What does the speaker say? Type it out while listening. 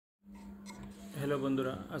Hello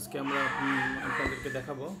বন্ধুরা, আজকে আমরা আপনাদেরকে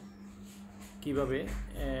দেখাবো কিভাবে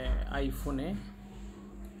আইফোনে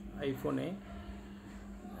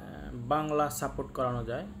বাংলা সাপোর্ট করানো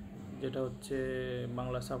যায়। যেটা হচ্ছে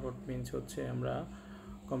বাংলা সাপোর্ট মিন্স হচ্ছে আমরা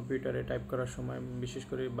কম্পিউটারে টাইপ করার সময়, বিশেষ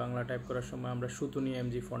করে বাংলা টাইপ করার সময় আমরা সুতুনি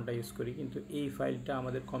এমজি ফন্টটা ইউজ করি, কিন্তু এই ফাইলটা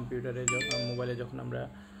আমাদের কম্পিউটারে মোবাইলে যখন আমরা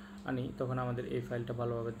আনি তখন আমাদের এই ফাইলটা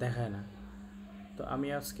ভালোভাবে দেখায় না। তো আমি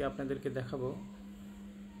আজকে আপনাদেরকে দেখাবো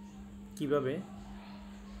কিভাবে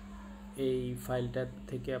এই ফাইলটা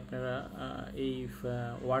থেকে আপনারা এই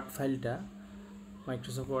ওয়ার্ড ফাইলটা,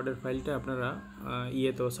 মাইক্রোসফট ওয়ার্ডের ফাইলটা আপনারা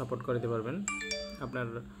ইয়েতেও সাপোর্ট করতে পারবেন, আপনার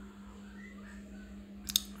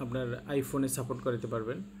আইফোনে সাপোর্ট করতে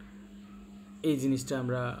পারবেন। এই জিনিসটা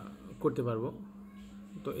আমরা করতে পারবো।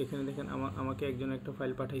 তো এখানে দেখেন আমাকে একজন একটা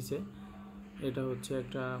ফাইল পাঠাইছে। এটা হচ্ছে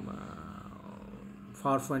একটা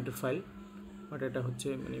পাওয়ার পয়েন্টের ফাইল, বাট এটা হচ্ছে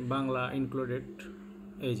মানে বাংলা ইনক্লুডেড।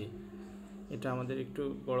 এই যে এটা আমাদের একটু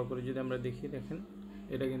বড় করে যদি আমরা দেখি, দেখেন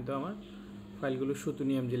এটা কিন্তু আমার ফাইলগুলো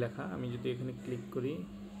সুতুনি এমজি লেখা। আমি যদি এখানে ক্লিক করি,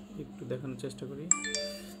 একটু দেখানোর চেষ্টা করি,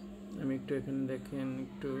 আমি একটু এখানে দেখেন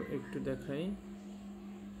একটু দেখাই।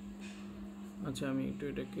 আচ্ছা, আমি একটু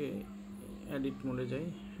এটাকে এডিট মোডে যাই।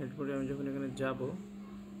 এডিট মোডে আমি যখন এখানে যাব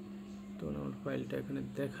তখন আমার ফাইলটা এখানে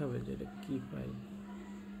দেখাবে যে এটা কী ফাইল।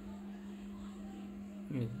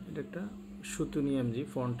 এটা একটা সুতুনি এমজি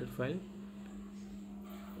ফন্টের ফাইল।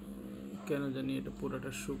 কেন জানি এটা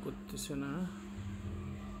পুরোটা শো করতেছে না।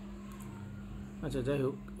 আচ্ছা, যাই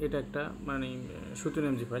হোক, এটা একটা মানে সুতুনি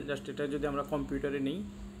এমজি ফাইল। জাস্ট এটা যদি আমরা কম্পিউটারে নিই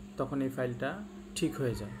তখন এই ফাইলটা ঠিক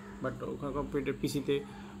হয়ে যায়, বাট ওখানে কম্পিউটার পিসিতে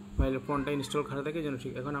ফাইলের ফন্টটা ইনস্টল করা থাকে যেন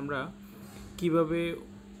ঠিক। এখন আমরা কিভাবে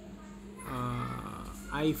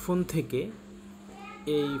আইফোন থেকে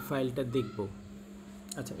এই ফাইলটা দেখব।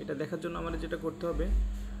 আচ্ছা, এটা দেখার জন্য আমাদের যেটা করতে হবে,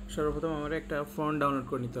 সর্বপ্রথম আমার একটা ফন্ট ডাউনলোড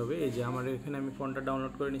করে নিতে হবে। এই যে আমার এখানে আমি ফন্টটা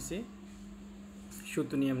ডাউনলোড করে নিছি,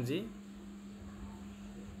 সুতুনি এমজি।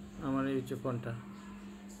 আমার এই হচ্ছে ফন্টটা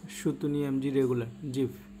সুতুনি এমজি রেগুলার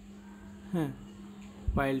জিপ। হ্যাঁ,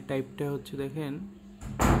 ফাইল টাইপটা হচ্ছে দেখেন,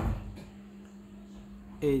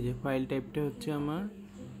 এই যে ফাইল টাইপটা হচ্ছে আমার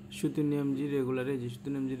সুতুনি এমজি রেগুলার। এই যে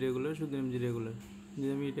Sutonny MG regular, Sutonny MG regular. যদি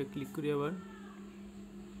আমি এটা ক্লিক করি আবার,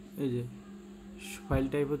 এই যে ফাইল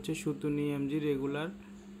টাইপ হচ্ছে সুতুনি এমজি রেগুলার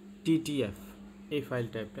টিটিএফ। এই ফাইল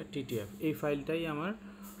টাইপটা টিটিএফ, এই ফাইলটাই আমার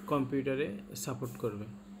কম্পিউটারে সাপোর্ট করবে।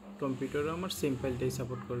 কম্পিউটারও আমার সেম ফাইলটাই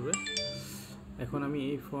সাপোর্ট করবে। এখন আমি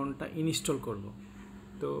এই ফন্টটা ইনস্টল করব।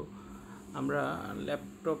 তো আমরা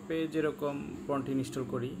ল্যাপটপে যেরকম ফন্ট ইনস্টল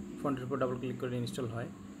করি, ফন্টের উপর ডাবল ক্লিক করে ইনস্টল হয়,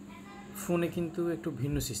 ফোনে কিন্তু একটু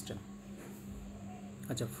ভিন্ন সিস্টেম।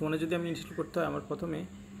 আচ্ছা, ফোনে যদি আমি ইনস্টল করতে হয়, আমার প্রথমে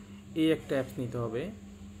এই একটা অ্যাপস নিতে হবে,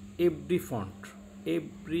 এভরি ফন্ট।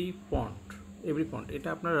 এটা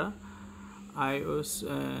আপনারা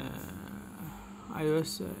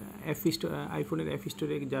আইফোনের অ্যাপ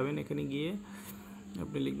স্টোরে যাবেন। এখানে গিয়ে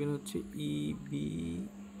আপনি লিখবেন হচ্ছে EBRY,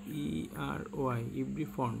 every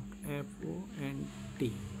font, FONT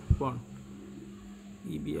font,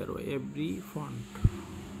 EBRY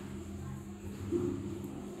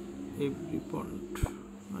every font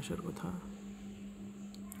আসার কথা।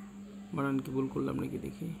 বানান কি ভুল করলাম নাকি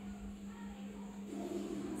দেখি।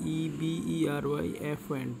 EBERY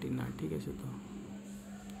FONT না, ঠিক আছে। তো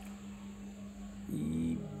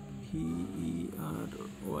EBERY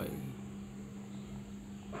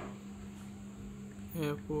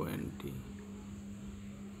FONT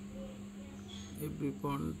এভরি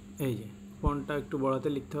ফন্ট। এই যে ফন্টটা একটু বড়াতে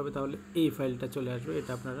লিখতে হবে, তাহলে এই ফাইলটা চলে আসবে।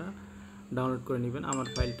 এটা আপনারা ডাউনলোড করে নেবেন। আমার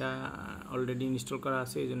ফাইলটা অলরেডি ইনস্টল করা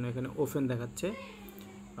আছে, এই জন্য এখানে ওপেন দেখাচ্ছে,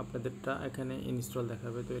 আপনাদেরটা এখানে ইনস্টল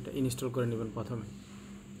দেখাবে। তো এটা ইনস্টল করে নেবেন প্রথমে।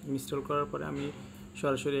 ইনস্টল করার পরে আমি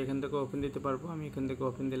সরাসরি এখান থেকে ওপেন দিতে পারবো। আমি এখান থেকে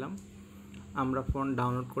ওপেন দিলাম। আমরা ফন্ট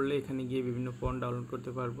ডাউনলোড করলে এখানে গিয়ে বিভিন্ন ফন্ট ডাউনলোড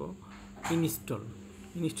করতে পারবো।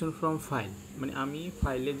 ইনস্টল ফ্রম ফাইল, মানে আমি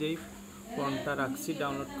ফাইলে যেই ফন্টটা রাখছি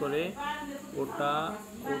ডাউনলোড করে, ওটা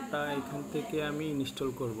এখান থেকে আমি ইনস্টল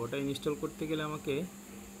করব। ওটা ইনস্টল করতে গেলে আমাকে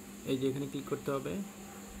এই যে এখানে ক্লিক করতে হবে,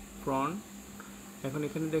 ফন্ট। এখন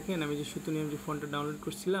এখানে দেখেন আমি যে সুতুনি এমজি ফন্টটা ডাউনলোড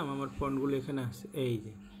করছিলাম, আমার ফন্টগুলো এখানে আছে। এই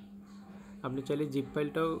যে আপনি চাইলে জিপ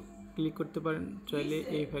ফাইলটাও ক্লিক করতে পারেন, চাইলে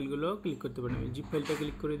এই ফাইলগুলো ক্লিক করতে পারেন। আমি জিপ ফাইলটা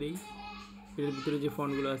ক্লিক করে দিই, এর ভিতরে যে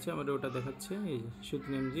ফন্টগুলো আছে আমাদের ওটা দেখাচ্ছে। এই যে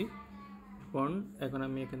সুতুনি এমজি ফন্ট। এখন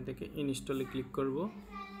আমি এখান থেকে ইনস্টলে ক্লিক করব,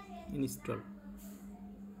 ইনস্টল।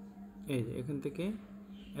 এই যে এখান থেকে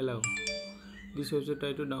allow, this website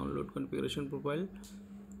try to download configuration profile,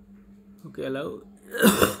 okay, allow,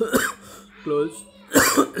 close,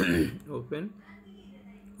 open,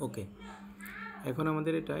 ওকে। এখন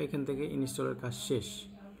আমাদের এটা এখান থেকে ইনস্টলের কাজ শেষ।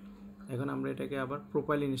 এখন আমরা এটাকে আবার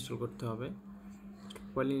প্রোফাইল ইনস্টল করতে হবে।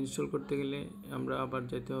 ফাইল ইনস্টল করতে গেলে আমরা আবার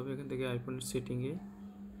যেতে হবে এখান থেকে আইফোনের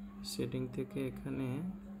সেটিং থেকে এখানে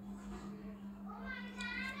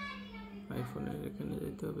আইফোনের এখানে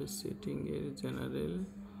যেতে হবে সেটিংয়ের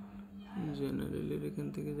জেনারেলের এখান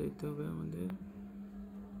থেকে যেতে হবে আমাদের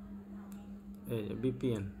এই যে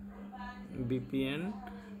বিপিএন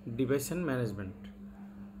ডিভাইস অ্যান্ড ম্যানেজমেন্ট,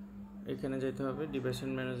 এখানে যেতে হবে। ডিভাইস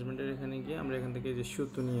অ্যান্ড ম্যানেজমেন্টের এখানে গিয়ে আমরা এখান থেকে যে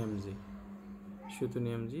সুতুনি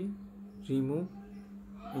এমজি রিমুভ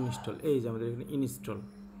ইনস্টল, এই যে আমাদের এখানে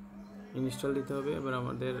ইনস্টল দিতে হবে। এবার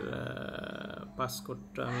আমাদের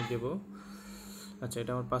পাসকোডটা আমি দেব, আচ্ছা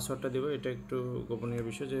এটা আমার পাসওয়ার্ডটা দেবো, এটা একটু গোপনীয়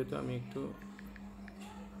বিষয় যেহেতু আমি একটু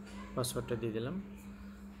পাসওয়ার্ডটা দিয়ে দিলাম।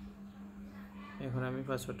 এখন আমি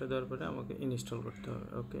পাসওয়ার্ডটা দেওয়ার পরে আমাকে ইনস্টল করতে হবে।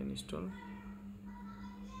 ওকে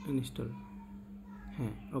ইনস্টল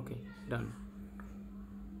হ্যাঁ ওকে ডান,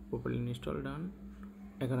 প্রপারলি ইনস্টল ডান।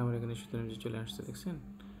 এখন আমার এখানে সুতরাং চলে আসছে দেখছেন।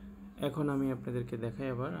 এখন আমি আপনাদেরকে দেখাই,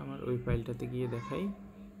 আবার আমার ওই ফাইলটাতে গিয়ে দেখাই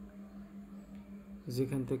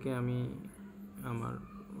যেখান থেকে আমি আমার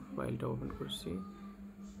ফাইলটা ওপেন করছি।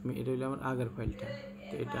 এটা হলো আমার আগের ফাইলটা,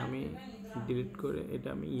 তো এটা আমি ডিলিট করে এটা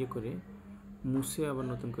আমি করে মুছে আবার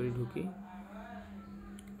নতুন করে ঢুকি।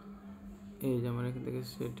 এই যে আমার এখান থেকে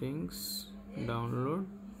সেটিংস ডাউনলোড,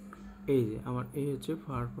 এই যে আমার এই হচ্ছে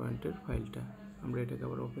পাওয়ার পয়েন্টের ফাইলটা। আমরা এটাকে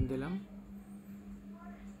আবার ওপেন দিলাম,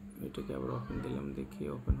 দেখি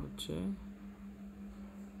ওপেন হচ্ছে,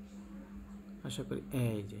 আশা করি।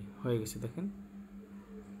 এই যে হয়ে গেছে দেখেন।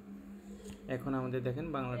 এখন আমাদের দেখেন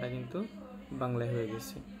বাংলাটা কিন্তু বাংলায় হয়ে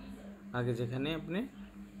গেছে। আগে যেখানে আপনি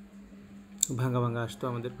ভাঙা আসতো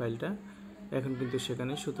আমাদের ফাইলটা, এখন কিন্তু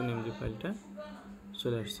সেখানে সুতুনি এমজি ফাইলটা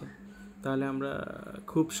চলে আসছে। তাহলে আমরা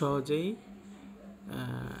খুব সহজেই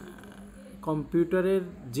কম্পিউটারের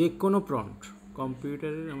যে কোনো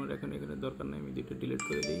কম্পিউটারের আমার এখানে দরকার নাই, আমি দুটো ডিলিট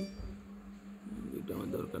করে দিই, দুটো আমার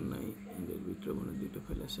দরকার নাই, এদের ভিতরে মনে দুটো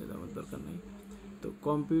ফাইল আছে আমার দরকার নাই। তো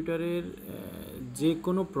কম্পিউটারের যে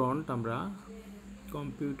কোনো আমরা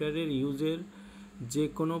কম্পিউটারের ইউজের যে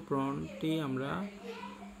কোনো প্রম্পটই আমরা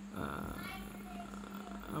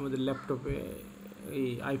আমাদের ল্যাপটপে এই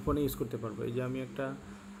আইফোনে ইউজ করতে পারবো। এই যে আমি একটা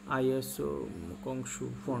আইএসও কংশু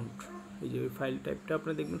ফন্ট, এই যে ওই ফাইল টাইপটা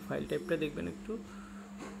আপনি দেখবেন একটু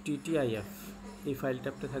TTIF, এই ফাইল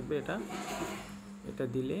টাইপটা থাকবে। এটা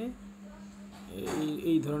দিলে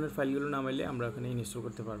এই ধরনের ফাইলগুলো নামাইলে আমরা ওখানে ইনস্টল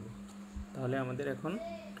করতে পারবো। তাহলে আমাদের এখন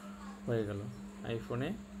হয়ে গেল আইফোনে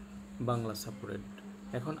বাংলা সাপোর্টেড।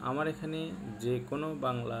 এখন আমার এখানে যে কোনো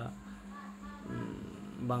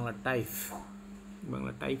বাংলা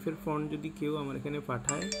টাইপের ফন্ট যদি কেউ আমার এখানে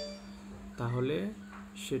পাঠায়, তাহলে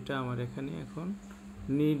সেটা আমার এখানে এখন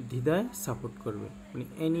নির্দ্বিধায় সাপোর্ট করবে, মানে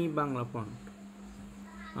এনি বাংলা ফন্ট।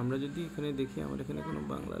 আমরা যদি এখানে দেখি আমার এখানে কোনো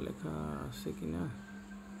বাংলা লেখা আছে কি না,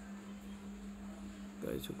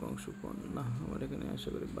 কংশু ফন্ট না, আমার এখানে আশা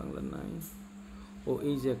করি বাংলা নাই। ও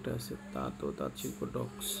এই যে একটা আছে তাঁত শিল্প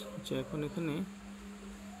ডক্স। আচ্ছা এখন এখানে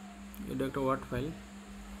এটা একটা ওয়ার্ড ফাইল,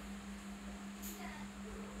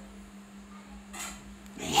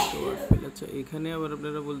 আচ্ছা এখানে আবার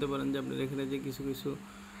আপনারা বলতে পারেন যে আপনার এখানে যে কিছু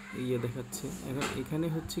দেখাচ্ছে। এখানে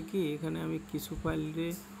হচ্ছে কি, এখানে আমি কিছু ফাইলে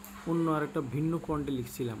অন্য আরেকটা ভিন্ন ফন্টে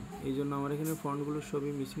লিখছিলাম, এই জন্য আমার এখানে ফন্টগুলো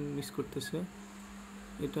সবই মিস করতেছে।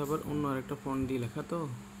 এটা আবার অন্য আরেকটা ফন্ট দিয়ে লেখা, তো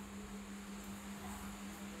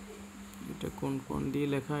এটা কোন ফন্ট দিয়ে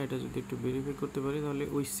লেখা এটা যদি একটু ভেরিফাই করতে পারি, তাহলে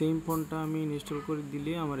ওই সেম ফন্টটা আমি ইনস্টল করে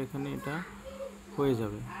দিলে আমার এখানে এটা হয়ে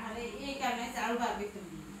যাবে।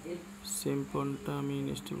 সেম ফন্টটা আমি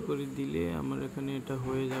ইনস্টল করে দিলে আমার এখানে এটা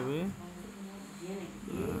হয়ে যাবে।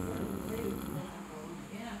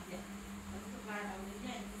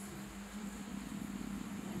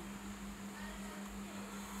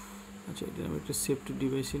 আচ্ছা এটা আমি একটা সেভ টু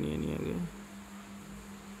ডিভাইসে নিয়ে নিই আগে।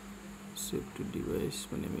 সেভ টু ডিভাইস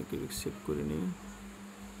মানে আমি একে সেভ করে নিই,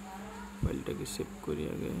 ফাইলটাকে সেভ করি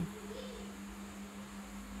আগে।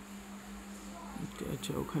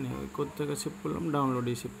 আচ্ছা ওখানে কোথা থেকে সেভ করলাম,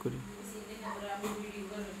 ডাউনলোডে সেভ করি,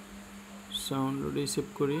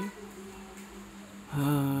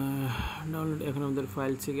 ডাউনলোড। এখন আমাদের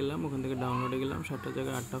ফাইলসে গেলাম, ওখান থেকে ডাউনলোডে গেলাম, 7টা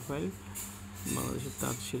জায়গায় 8টা ফাইল, বাংলাদেশের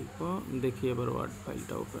তাঁত শিল্প। দেখি এবার ওয়ার্ড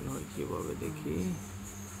ফাইলটা ওপেন হয় কীভাবে, দেখি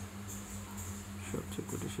সবচেয়ে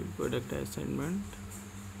কুটির শিল্প, এটা একটা অ্যাসাইনমেন্ট।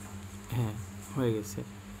 হ্যাঁ হয়ে গেছে।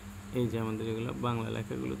 এই যে আমাদের এগুলো বাংলা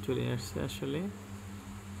লেখাগুলো চলে আসছে আসলে।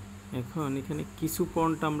 এখন এখানে কিছু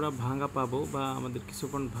ফন্ট আমরা ভাঙা পাবো বা আমাদের কিছু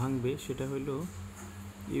ফন্ট ভাঙবে, সেটা হলো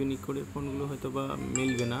ইউনিকোডের ফন্টগুলো হয়তো বা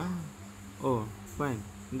মিলবে না। ও ফাইন,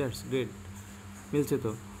 দ্যাটস গ্রেট, মিলছে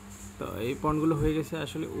তো। তো এই ফন্টগুলো হয়ে গেছে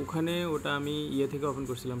আসলে। ওখানে ওটা আমি থেকে ওপেন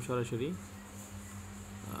করছিলাম সরাসরি,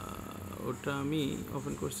 ওটা আমি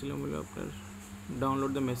ওপেন করছিলাম হলো আপনার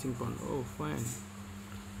download the messing font. O fine,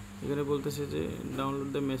 এখানে বলতেছে যে ডাউনলোড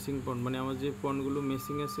দ্য মেসিং ফন্ট, মানে আমার যে ফন্টগুলো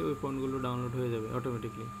মেসিং আছে ওই ফন্টগুলো ডাউনলোড হয়ে যাবে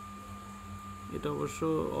অটোমেটিকলি। এটা অবশ্য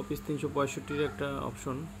অফিস 365-র একটা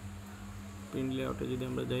অপশন। প্রিন্ট লেআউটে যদি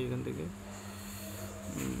আমরা যাই এখান থেকে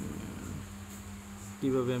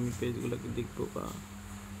কীভাবে আমি পেজগুলোকে দেখবো, বা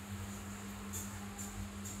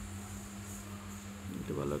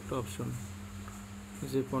এটা ভালো একটা অপশন।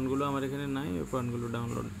 যে ফন্টগুলো আমার এখানে নাই ওই ফন্টগুলো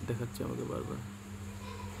ডাউনলোড দেখাচ্ছে আমাকে বারবার।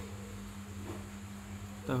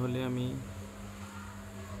 তাহলে আমি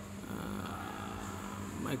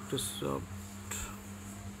মাইক্রোসফট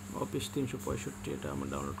অফিস 365 এটা আমার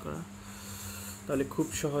ডাউনলোড করা। তাহলে খুব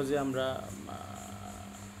সহজে আমরা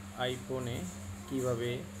আইফোনে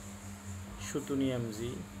কিভাবে সুতুনি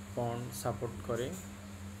এমজি ফন্ট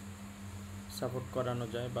সাপোর্ট করানো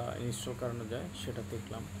যায় বা ইনস্টল করানো যায় সেটা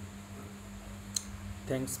দেখলাম।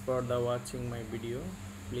 Thanks for the watching my video,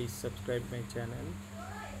 please subscribe my channel.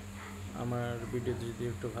 আমার ভিডিও যদি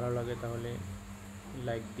একটু ভালো লাগে তাহলে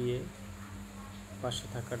লাইক দিয়ে পাশে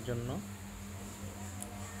থাকার জন্য।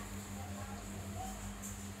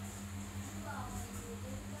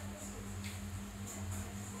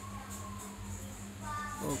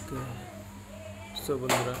 ওকে, সো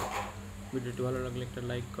বন্ধুরা, ভিডিওটি ভালো লাগলে একটা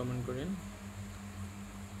লাইক কমেন্ট করেন।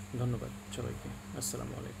 ধন্যবাদ সবাইকে।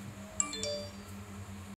 আসসালামু আলাইকুম।